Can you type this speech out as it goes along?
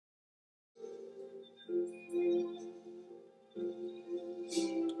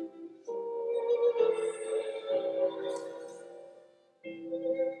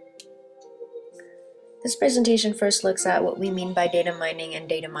This presentation first looks at what we mean by data mining and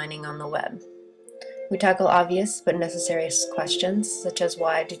data mining on the web. We tackle obvious but necessary questions such as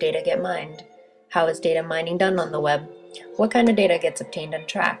why do data get mined? How is data mining done on the web? What kind of data gets obtained and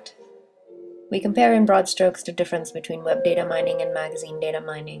tracked? We compare in broad strokes the difference between web data mining and magazine data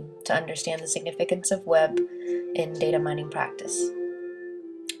mining to understand the significance of web in data mining practice.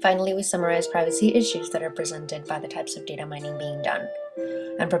 Finally, we summarize privacy issues that are presented by the types of data mining being done,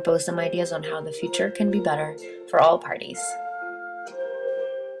 and propose some ideas on how the future can be better for all parties.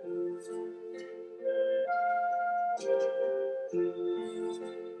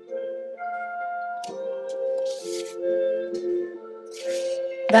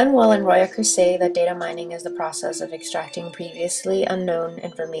 Van Wel and Royaker say that data mining is the process of extracting previously unknown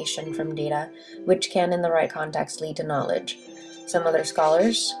information from data, which can, in the right context, lead to knowledge. Some other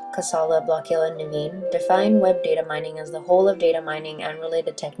scholars, Casala, Blockhill, and Naveen, define web data mining as the whole of data mining and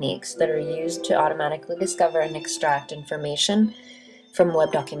related techniques that are used to automatically discover and extract information from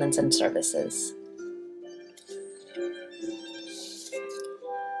web documents and services.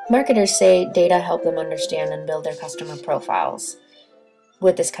 Marketers say data help them understand and build their customer profiles.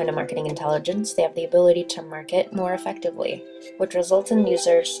 With this kind of marketing intelligence, they have the ability to market more effectively, which results in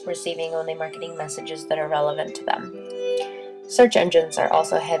users receiving only marketing messages that are relevant to them. Search engines are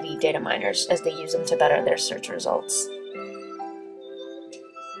also heavy data miners, as they use them to better their search results.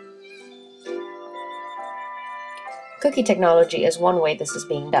 Cookie technology is one way this is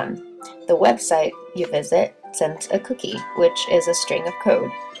being done. The website you visit sends a cookie, which is a string of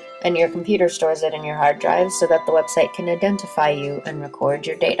code, and your computer stores it in your hard drive so that the website can identify you and record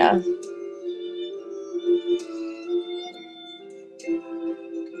your data.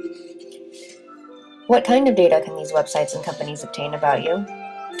 What kind of data can these websites and companies obtain about you?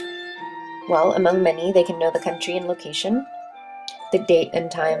 Well, among many, they can know the country and location, the date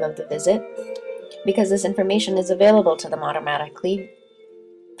and time of the visit, because this information is available to them automatically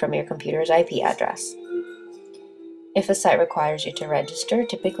from your computer's IP address. If a site requires you to register,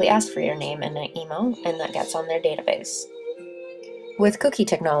 typically ask for your name and an email, and that gets on their database. With cookie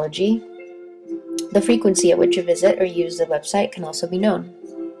technology, the frequency at which you visit or use the website can also be known.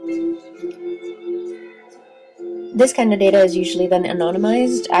 This kind of data is usually then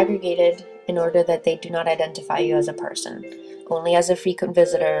anonymized, aggregated, in order that they do not identify you as a person, only as a frequent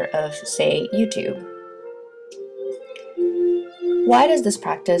visitor of, say, YouTube. Why does this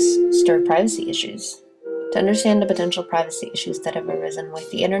practice stir privacy issues? To understand the potential privacy issues that have arisen with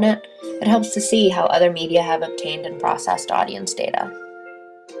the internet, it helps to see how other media have obtained and processed audience data.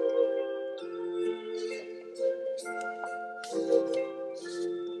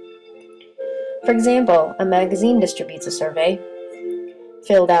 For example, a magazine distributes a survey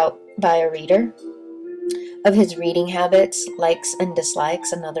filled out by a reader of his reading habits, likes and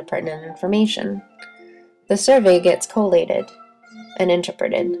dislikes, and other pertinent information. The survey gets collated and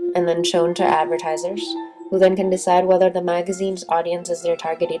interpreted and then shown to advertisers, who then can decide whether the magazine's audience is their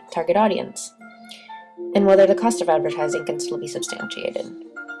target audience, and whether the cost of advertising can still be substantiated.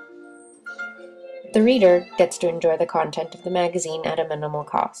 The reader gets to enjoy the content of the magazine at a minimal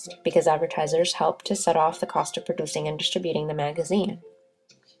cost, because advertisers help to set off the cost of producing and distributing the magazine.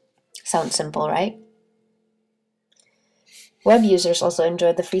 Sounds simple, right? Web users also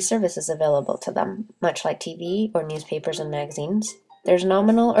enjoy the free services available to them, much like TV or newspapers and magazines. There's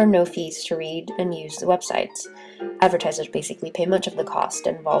nominal or no fees to read and use the websites. Advertisers basically pay much of the cost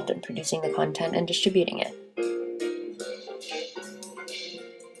involved in producing the content and distributing it.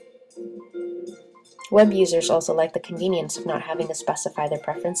 Web users also like the convenience of not having to specify their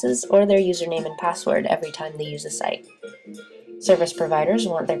preferences or their username and password every time they use a site. Service providers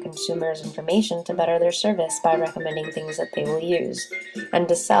want their consumers' information to better their service by recommending things that they will use, and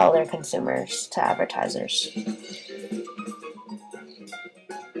to sell their consumers to advertisers.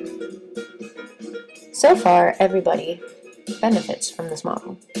 So far, everybody benefits from this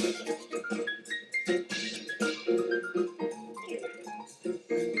model.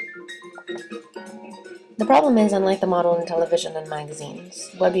 The problem is, unlike the model in television and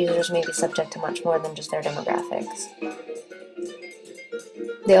magazines, web users may be subject to much more than just their demographics.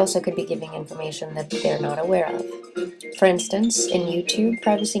 They also could be giving information that they're not aware of. For instance, in YouTube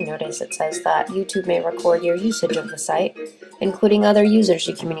privacy notice, it says that YouTube may record your usage of the site, including other users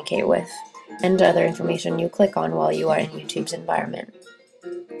you communicate with, and other information you click on while you are in YouTube's environment.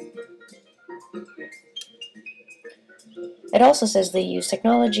 It also says they use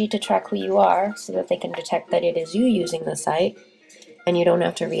technology to track who you are so that they can detect that it is you using the site, and you don't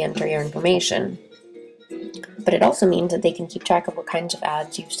have to re-enter your information. But it also means that they can keep track of what kinds of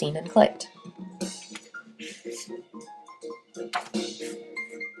ads you've seen and clicked.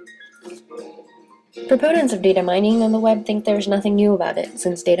 Proponents of data mining on the web think there's nothing new about it,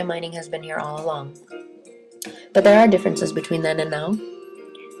 since data mining has been here all along. But there are differences between then and now.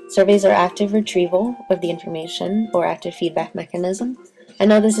 Surveys are active retrieval of the information or active feedback mechanism, and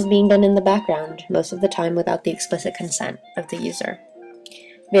now this is being done in the background, most of the time without the explicit consent of the user.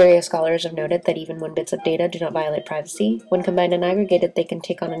 Various scholars have noted that even when bits of data do not violate privacy, when combined and aggregated, they can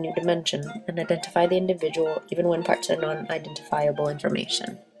take on a new dimension and identify the individual even when parts are non-identifiable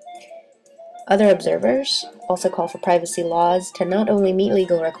information. Other observers also call for privacy laws to not only meet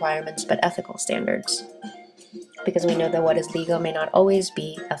legal requirements but ethical standards, because we know that what is legal may not always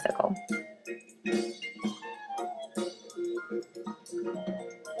be ethical.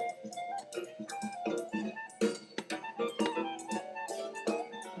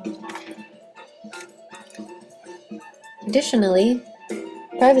 Additionally,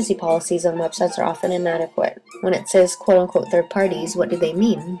 privacy policies on websites are often inadequate. When it says quote-unquote third parties, what do they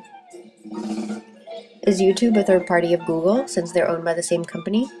mean? Is YouTube a third party of Google, since they're owned by the same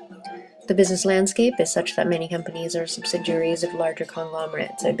company? The business landscape is such that many companies are subsidiaries of larger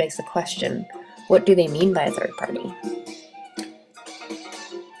conglomerates, so it begs the question, what do they mean by a third party?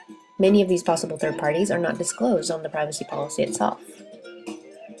 Many of these possible third parties are not disclosed on the privacy policy itself.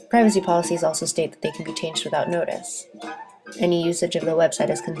 Privacy policies also state that they can be changed without notice. Any usage of the website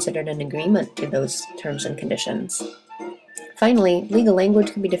is considered an agreement to those terms and conditions. Finally, legal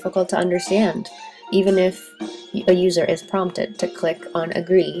language can be difficult to understand, even if a user is prompted to click on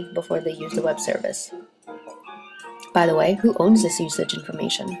agree before they use the web service. By the way, who owns this usage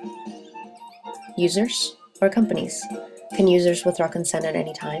information? Users or companies? Can users withdraw consent at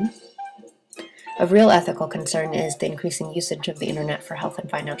any time? Of real ethical concern is the increasing usage of the internet for health and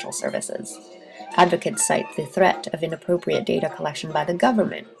financial services. Advocates cite the threat of inappropriate data collection by the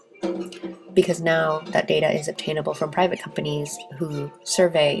government, because now that data is obtainable from private companies who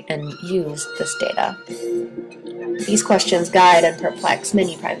survey and use this data. These questions guide and perplex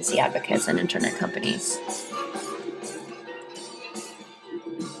many privacy advocates and internet companies.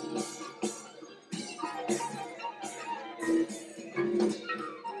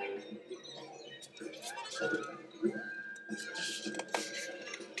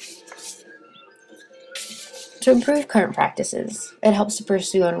 To improve current practices, it helps to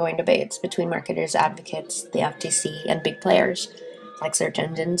pursue ongoing debates between marketers, advocates, the FTC, and big players, like search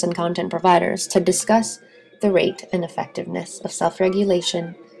engines and content providers, to discuss the rate and effectiveness of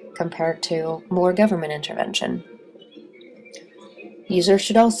self-regulation compared to more government intervention. Users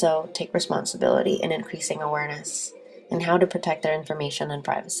should also take responsibility in increasing awareness in how to protect their information and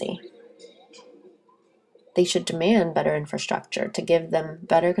privacy. They should demand better infrastructure to give them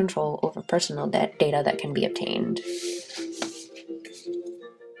better control over personal data that can be obtained.